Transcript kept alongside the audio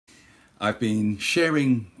I've been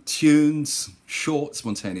sharing tunes, short,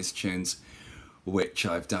 spontaneous tunes, which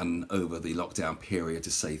I've done over the lockdown period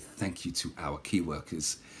to say thank you to our key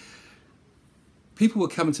workers. People were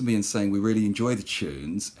coming to me and saying we really enjoy the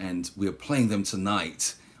tunes and we're playing them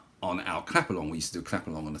tonight on our clap along. We used to do a clap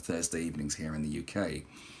along on the Thursday evenings here in the UK.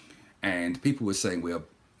 And people were saying we're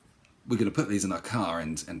going to put these in our car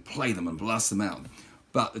and play them and blast them out.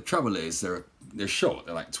 But the trouble is they're short.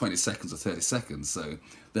 They're like 20 seconds or 30 seconds, so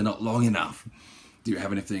they're not long enough. Do you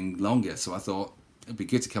have anything longer? So I thought it'd be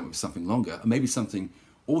good to come up with something longer, and maybe something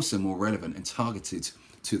also more relevant and targeted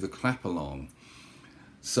to the clap along.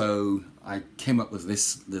 So I came up with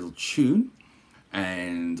this little tune,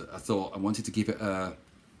 and I thought I wanted to give it a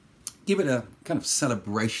kind of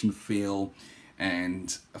celebration feel,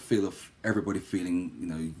 and a feel of everybody feeling, you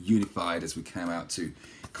know, unified as we came out to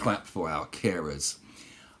clap for our carers.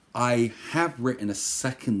 I have written a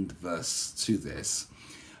second verse to this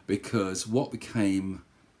because what became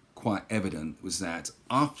quite evident was that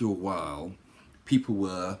after a while, people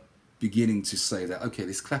were beginning to say that, okay,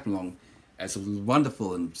 this clap along, as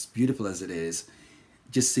wonderful and beautiful as it is,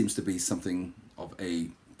 just seems to be something of a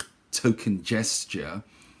token gesture,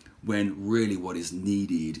 when really what is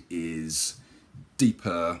needed is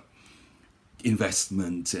deeper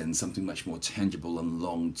investment and something much more tangible and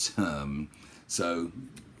long term. So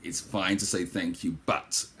it's fine to say thank you,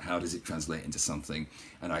 but how does it translate into something?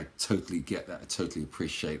 And I totally get that, I totally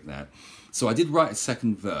appreciate that. So I did write a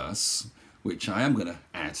second verse, which I am going to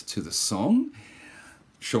add to the song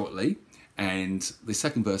shortly. And the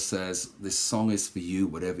second verse says, this song is for you,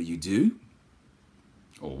 whatever you do.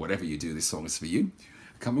 Or whatever you do, this song is for you.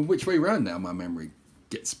 I can't remember which way around now, my memory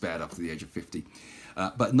gets bad after the age of 50.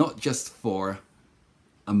 But not just for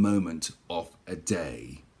a moment of a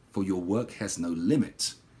day, for your work has no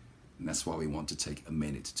limit. And that's why we want to take a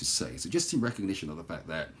minute to say. So just in recognition of the fact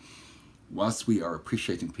that whilst we are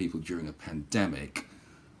appreciating people during a pandemic,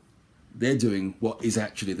 they're doing what is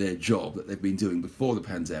actually their job that they've been doing before the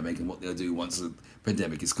pandemic, and what they'll do once the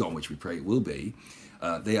pandemic is gone, which we pray it will be.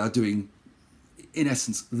 They are doing, in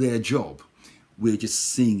essence, their job. We're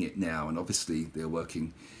just seeing it now, and obviously they're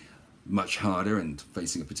working much harder and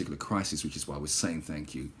facing a particular crisis, which is why we're saying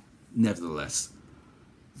thank you. Nevertheless,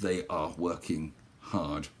 they are working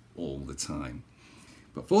hard all the time.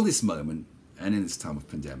 But for this moment, and in this time of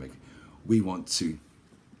pandemic, we want to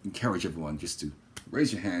encourage everyone just to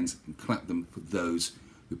raise your hands and clap them for those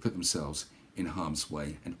who put themselves in harm's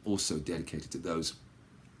way, and also dedicated to those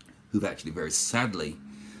who've actually very sadly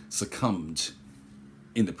succumbed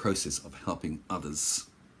in the process of helping others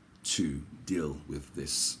to deal with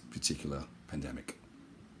this particular pandemic.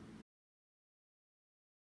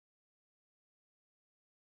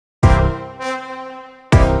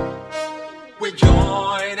 We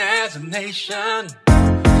join as a nation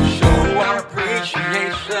to show our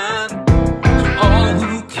appreciation to all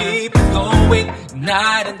who keep it going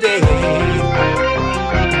night and day.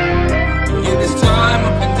 In this time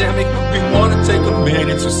of pandemic, we want to take a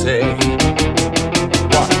minute to say